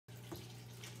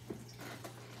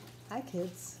Hi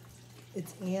kids,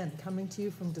 it's Ann coming to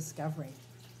you from Discovery.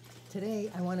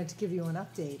 Today I wanted to give you an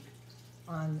update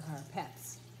on our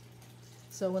pets.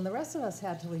 So when the rest of us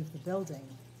had to leave the building,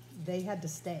 they had to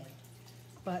stay.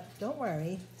 But don't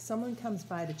worry, someone comes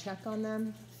by to check on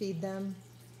them, feed them,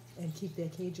 and keep their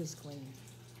cages clean.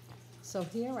 So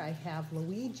here I have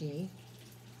Luigi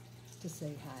to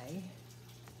say hi.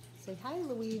 Say hi,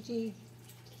 Luigi.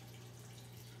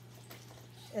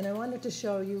 And I wanted to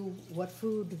show you what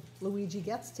food Luigi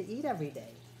gets to eat every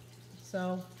day.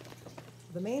 So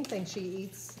the main thing she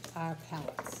eats are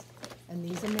pellets. And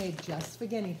these are made just for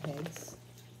guinea pigs.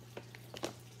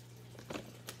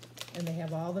 And they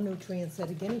have all the nutrients that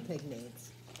a guinea pig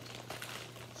needs.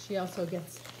 She also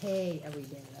gets hay every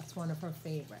day. That's one of her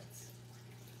favorites.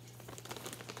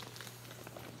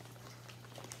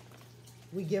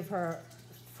 We give her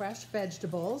fresh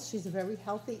vegetables. She's a very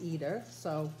healthy eater,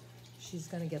 so she's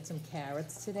going to get some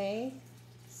carrots today,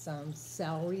 some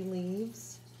celery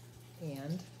leaves,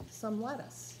 and some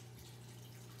lettuce.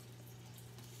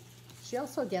 She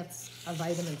also gets a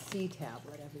vitamin C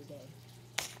tablet every day.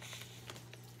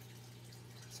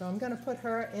 So I'm going to put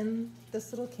her in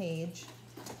this little cage,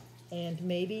 and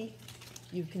maybe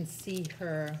you can see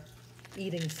her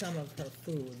eating some of her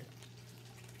food.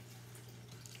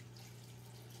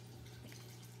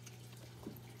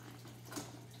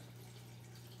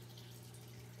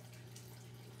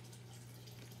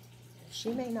 She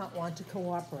may not want to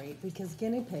cooperate because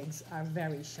guinea pigs are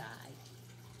very shy.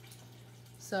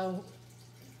 So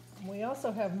we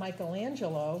also have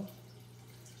Michelangelo.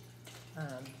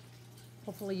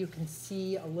 Hopefully you can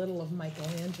see a little of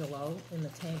Michelangelo in the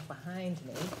tank behind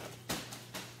me.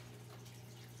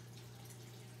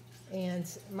 And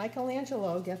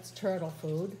Michelangelo gets turtle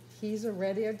food. He's a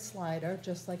red-eared slider,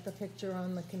 just like the picture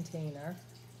on the container.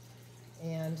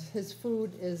 And his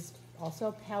food is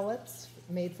also pellets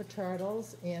made for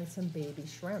turtles and some baby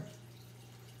shrimp.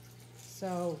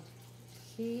 So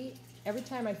every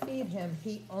time I feed him,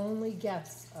 he only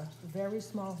gets a very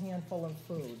small handful of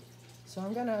food. So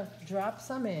I'm gonna drop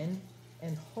some in,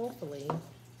 and hopefully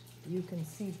you can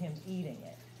see him eating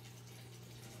it.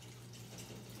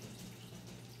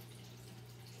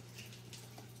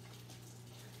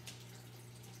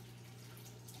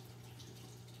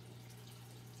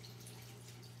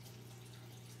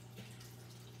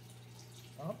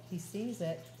 Oh, he sees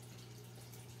it.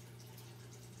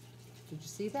 Did you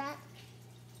see that?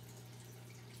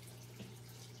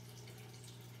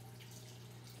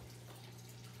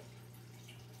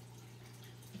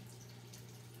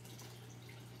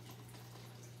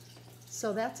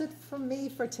 So that's it from me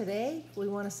for today. We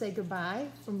want to say goodbye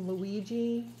from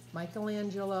Luigi,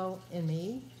 Michelangelo, and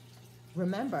me.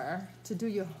 Remember to do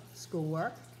your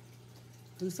schoolwork,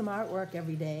 do some artwork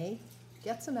every day,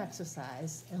 get some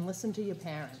exercise, and listen to your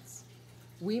parents.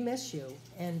 We miss you,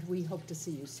 and we hope to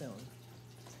see you soon.